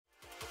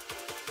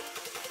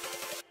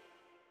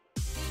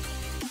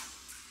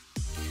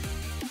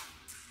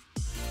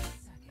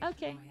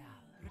Okay.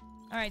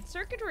 Alright,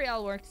 Circuit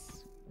Royale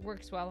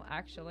works well,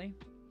 actually.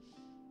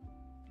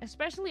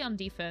 Especially on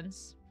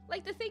defense.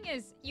 Like, the thing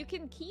is, you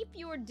can keep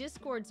your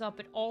discords up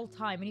at all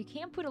time, and you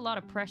can't put a lot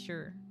of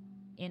pressure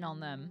in on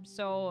them.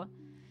 So,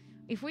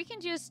 if we can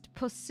just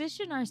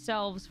position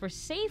ourselves for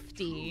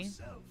safety,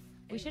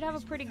 we should have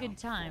a pretty good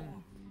time.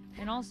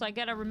 And also, I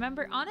gotta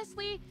remember,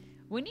 honestly,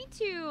 we need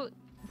to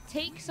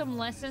take some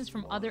lessons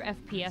from other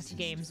FPS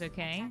games,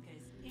 okay?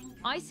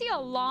 I see a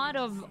lot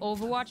of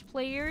Overwatch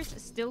players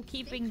still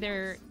keeping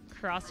their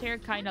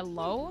crosshair kind of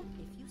low.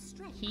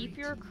 Keep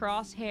your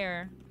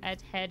crosshair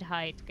at head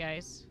height,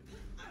 guys.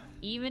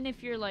 Even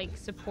if you're like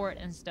support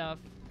and stuff,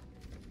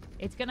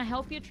 it's gonna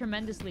help you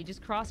tremendously.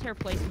 Just crosshair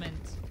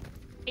placement.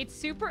 It's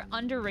super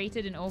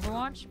underrated in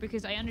Overwatch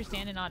because I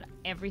understand that not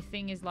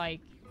everything is like,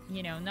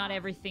 you know, not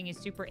everything is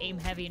super aim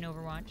heavy in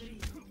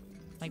Overwatch,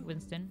 like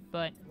Winston,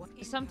 but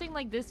something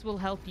like this will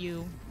help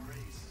you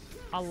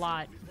a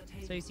lot.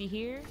 So you see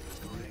here,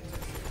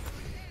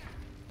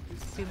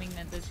 assuming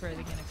that this is where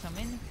they're gonna come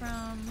in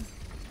from.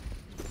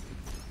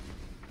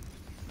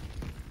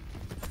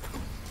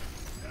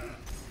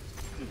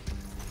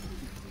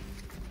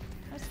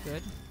 That's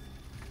good.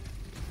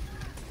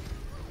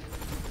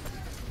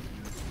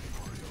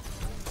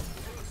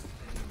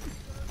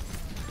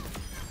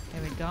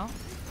 There we go.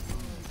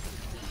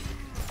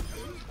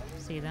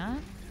 See that?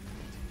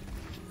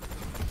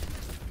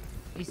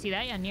 You see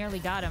that? Yeah, nearly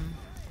got him.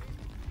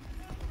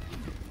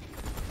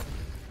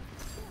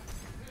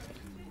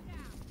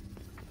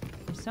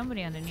 There's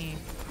somebody underneath.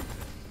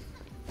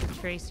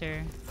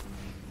 Tracer.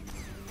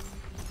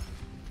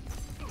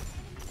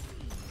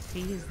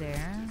 See, he's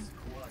there.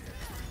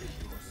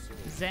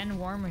 Zen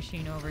War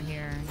Machine over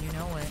here. You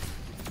know it.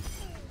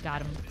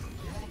 Got him.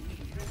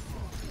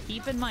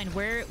 Keep in mind,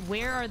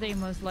 where are they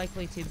most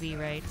likely to be,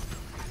 right?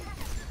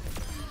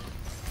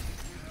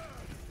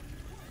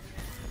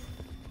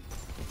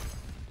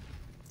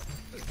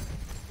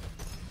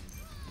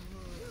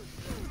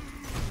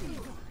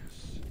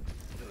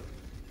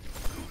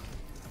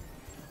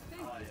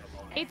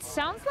 It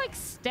sounds like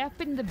step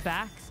in the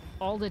back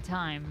all the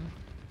time.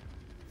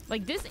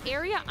 Like this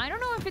area, I don't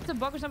know if it's a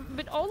bug or something,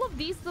 but all of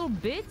these little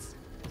bits,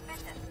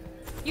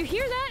 you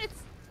hear that?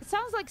 It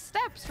sounds like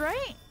steps,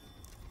 right?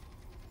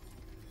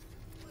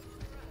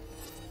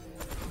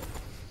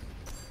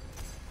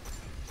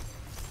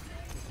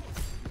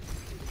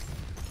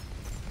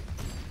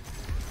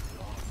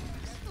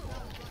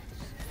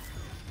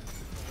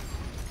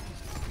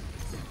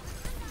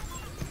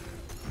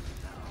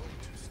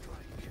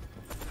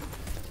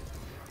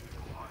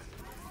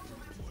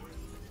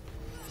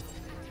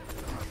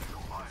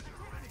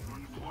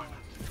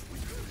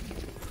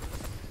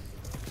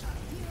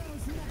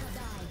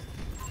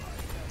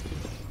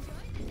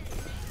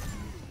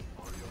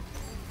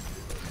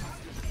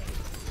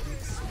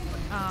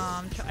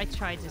 I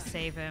tried to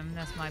save him.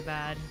 That's my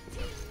bad.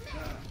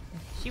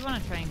 If she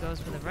want to try and goes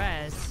for the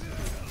res.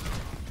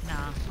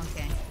 Nah,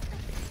 okay.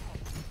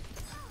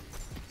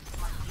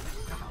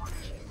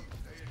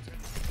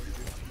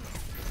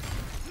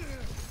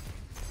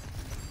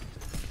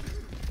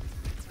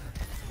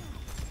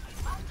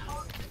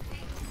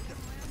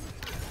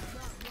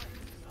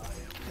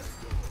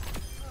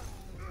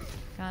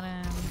 Got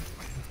him.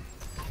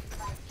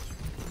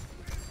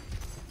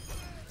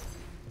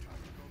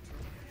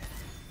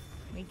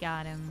 We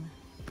got him.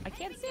 I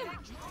can't see him.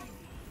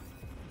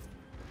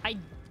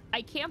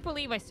 I can't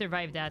believe I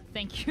survived that.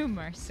 Thank you,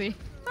 Mercy.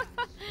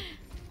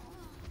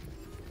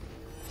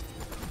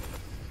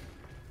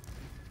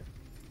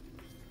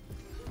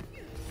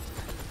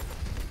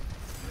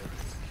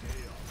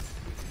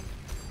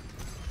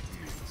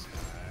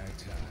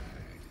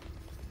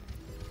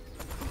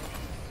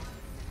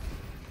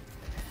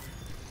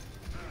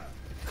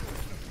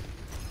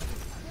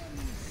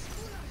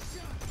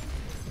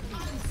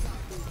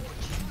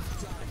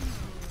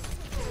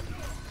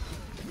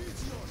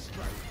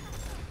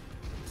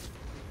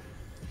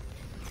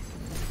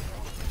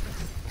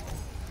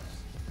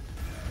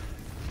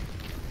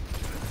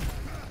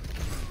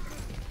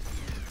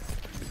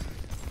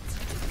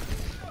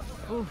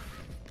 Oof.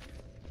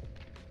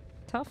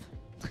 Tough.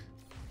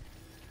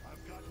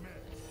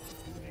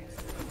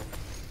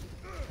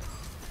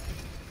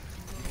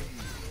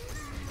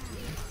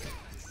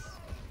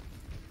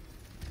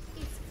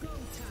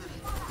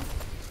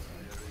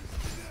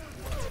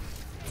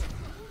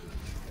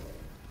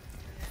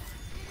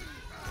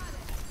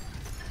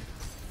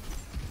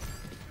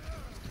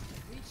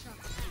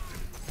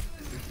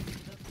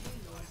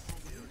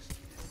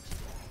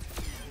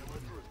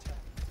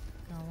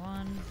 Go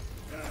on.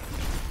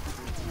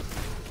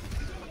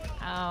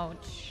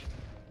 Ouch.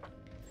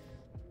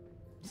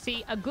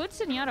 See, a good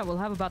Zenyatta will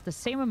have about the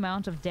same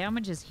amount of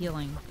damage as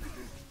healing.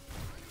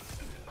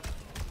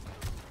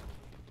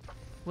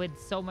 With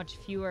so much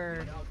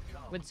fewer...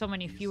 With so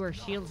many fewer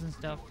shields and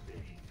stuff.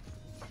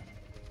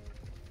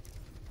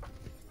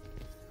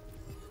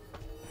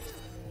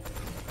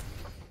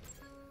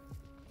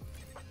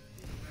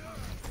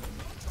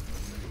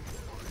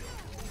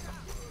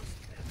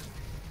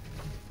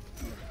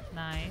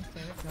 Nice.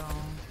 There we go.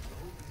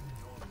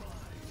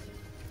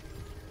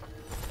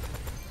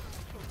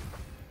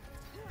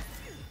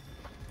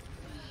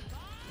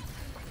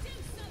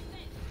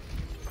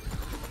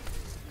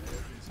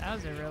 That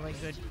was a really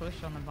good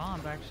push on the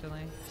bomb,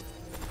 actually.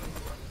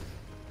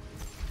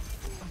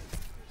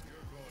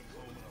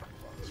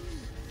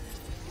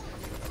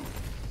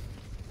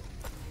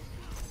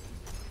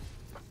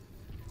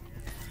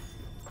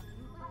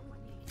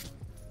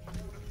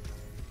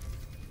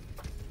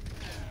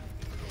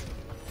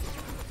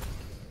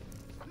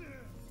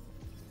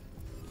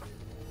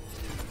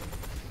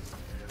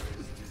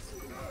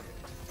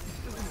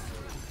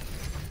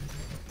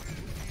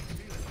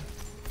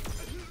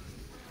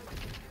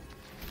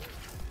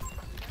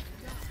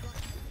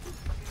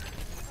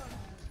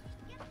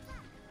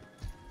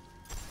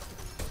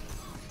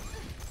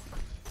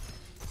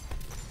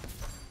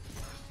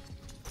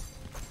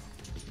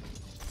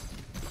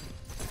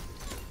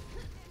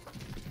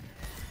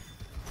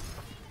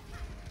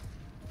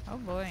 Oh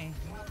boy.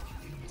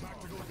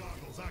 Tactical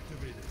goggles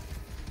activated.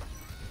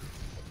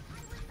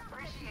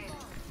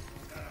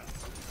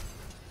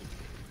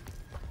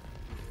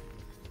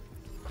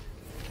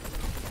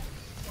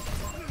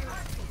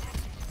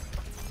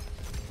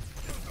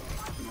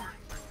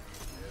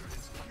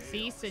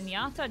 See,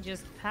 Zenyatta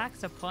just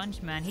packs a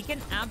punch, man. He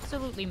can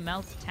absolutely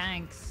melt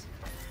tanks.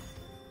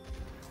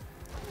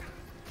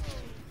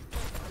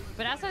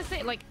 But as I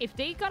say, like, if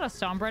they got a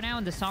Sombra now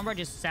and the Sombra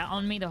just sat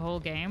on me the whole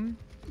game,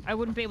 I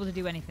wouldn't be able to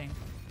do anything.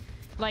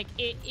 Like,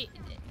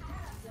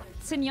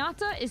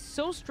 Zenyatta is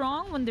so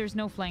strong when there's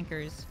no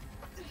flankers.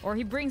 Or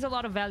he brings a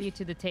lot of value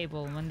to the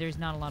table when there's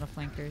not a lot of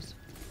flankers.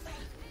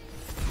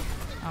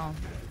 Oh.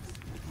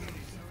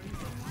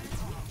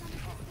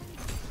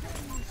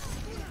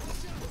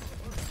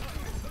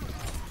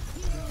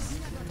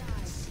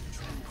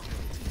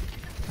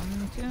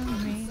 Come to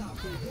me.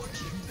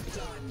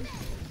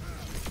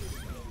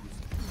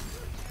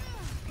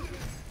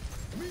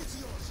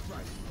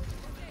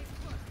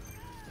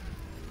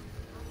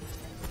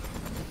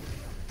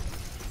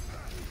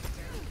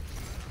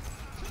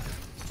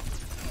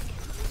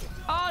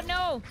 Oh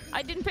no!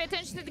 I didn't pay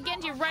attention to the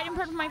Genji right in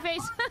front of my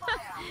face.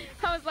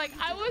 I was like,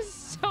 I was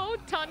so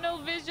tunnel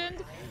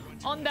visioned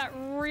on that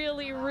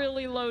really,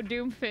 really low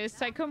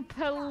Doomfist. I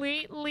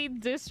completely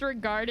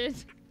disregarded.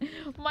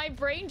 My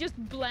brain just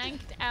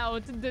blanked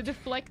out the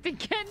deflected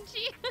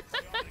Genji.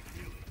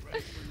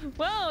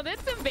 Whoa,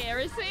 that's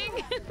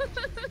embarrassing.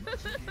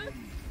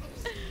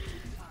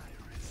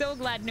 So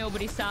glad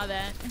nobody saw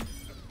that.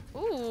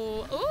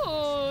 Ooh,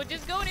 ooh,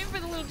 just going in for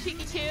the little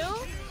cheeky kill.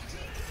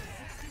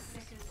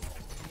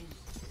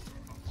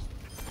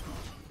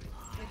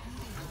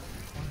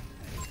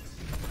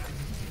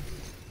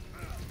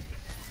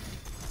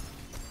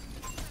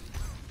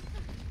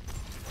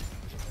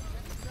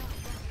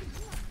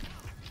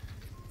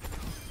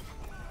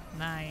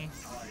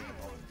 Nice.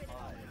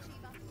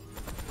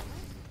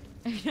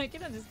 I mean, I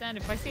can understand.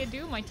 If I see a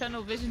Doom, I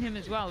tunnel vision him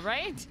as well,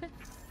 right?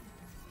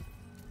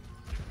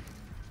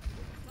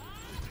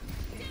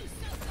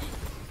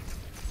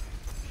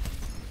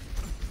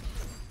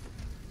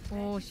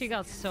 Oh, she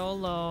got so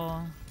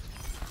low.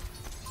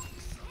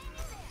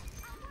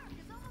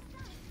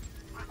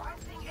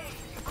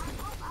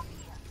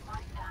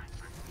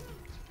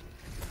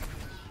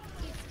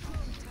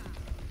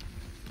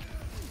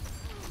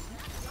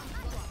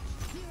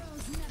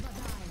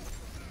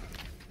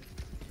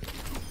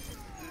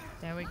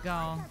 There we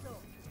go.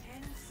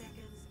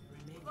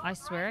 I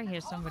swear I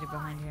hear somebody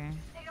behind here.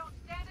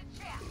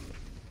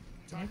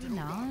 Maybe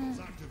not.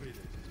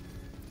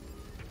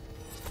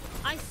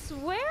 I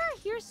swear I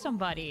hear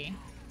somebody.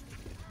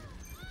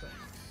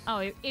 Oh,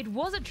 it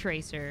was a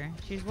Tracer.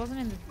 She wasn't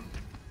in the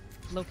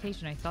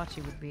location I thought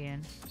she would be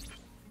in.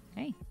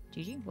 Hey,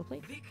 GG, well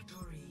played.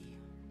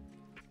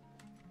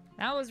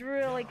 That was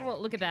really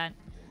cool. Look at that.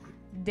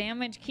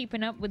 Damage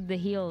keeping up with the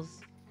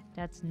heals.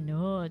 That's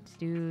nuts,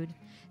 dude.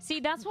 See,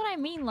 that's what I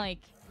mean. Like,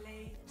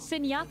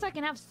 Zenyatta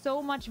can have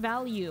so much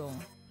value.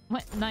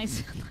 What?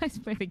 Nice. Nice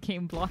play the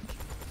game block.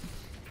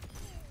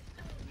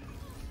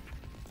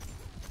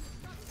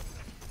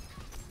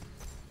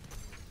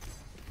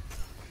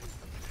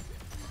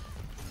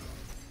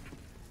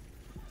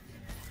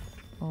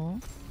 Oh.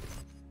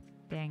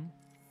 Dang.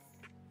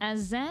 As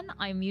Zen,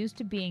 I'm used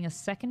to being a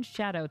second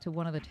shadow to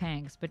one of the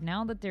tanks, but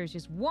now that there's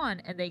just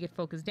one and they get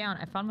focused down,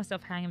 I found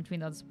myself hanging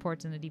between the other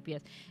supports and the DPS.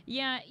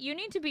 Yeah, you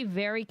need to be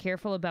very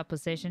careful about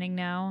positioning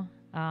now.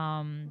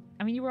 I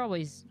mean, you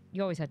always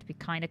have to be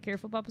kind of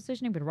careful about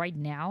positioning, but right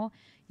now,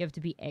 you have to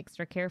be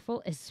extra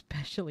careful,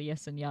 especially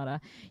as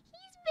Zenyatta.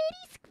 He's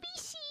very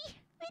squishy.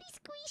 Very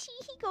squishy.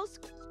 He goes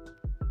squeak.